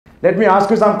Let me ask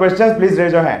you some questions. Please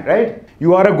raise your hand, right?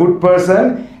 You are a good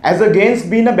person as against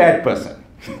being a bad person.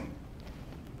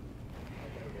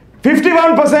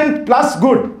 51% plus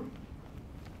good.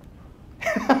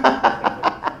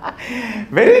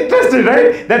 Very interesting,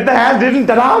 right? That the hands didn't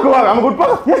go up. I'm a good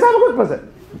person. Yes, I'm a good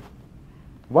person.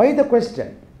 Why the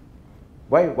question?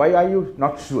 Why are you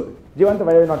not sure? Jivanta,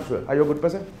 why are you not sure? Are you a good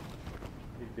person?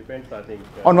 It depends, I think.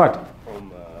 On what?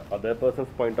 From other person's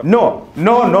point of view. No.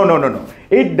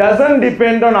 It doesn't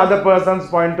depend on other person's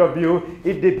point of view.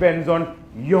 It depends on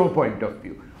your point of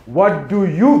view. What do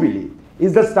you believe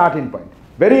is the starting point?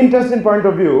 Very interesting point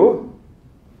of view,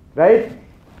 right?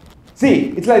 See,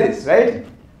 it's like this, right?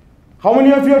 How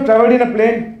many of you have traveled in a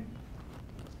plane?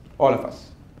 All of us.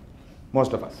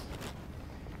 Most of us.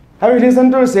 Have you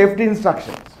listened to safety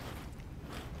instructions?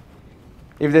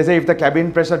 If they say if the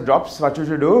cabin pressure drops, what you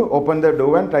should do? Open the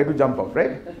door and try to jump out,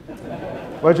 right?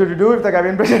 What should you do if the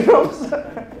cabin pressure drops?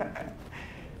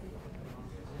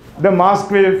 The mask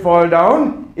will fall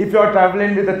down. If you are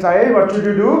traveling with a child, what should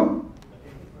you do?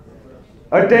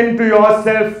 Attend to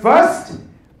yourself first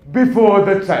before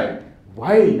the child.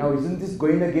 Why? Now isn't this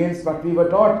going against what we were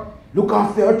taught? Look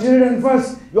after your children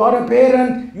first. You are a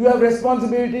parent. You have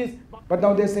responsibilities. But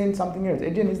now they're saying something else.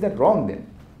 Adrian, is that wrong then?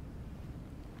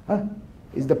 Huh?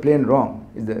 Is the plane wrong?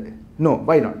 No,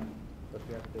 why not? But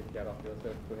you have to take care of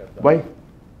yourself to have the...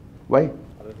 Why?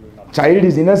 Child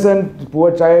is innocent,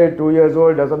 poor child, 2 years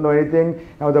old, doesn't know anything.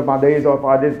 Now the mother is or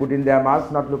father is putting their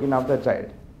mask, not looking after the child.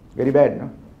 Very bad, no?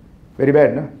 Very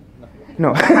bad, no?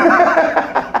 No.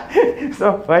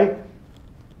 So, why?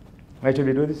 Why should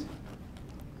we do this?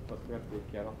 First you have to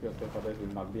take care of yourself, otherwise you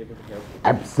will not be able to help.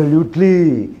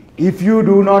 Absolutely. If you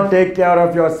do not take care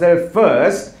of yourself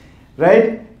first,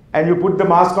 right, and you put the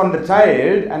mask on the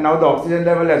child, and now the oxygen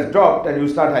level has dropped, and you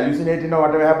start hallucinating or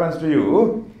whatever happens to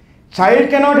you, child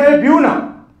cannot help you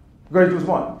now, because it's too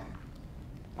small.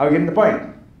 Are you getting the point?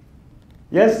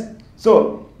 Yes?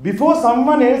 So, before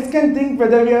someone else can think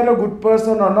whether we are a good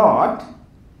person or not,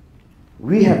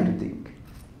 we have to think,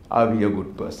 are we a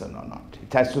good person or not?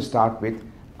 It has to start with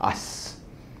us.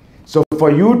 So,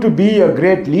 for you to be a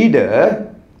great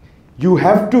leader, you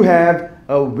have to have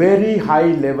a very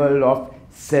high level of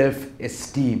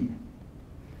self-esteem.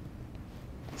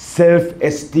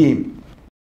 Self-esteem.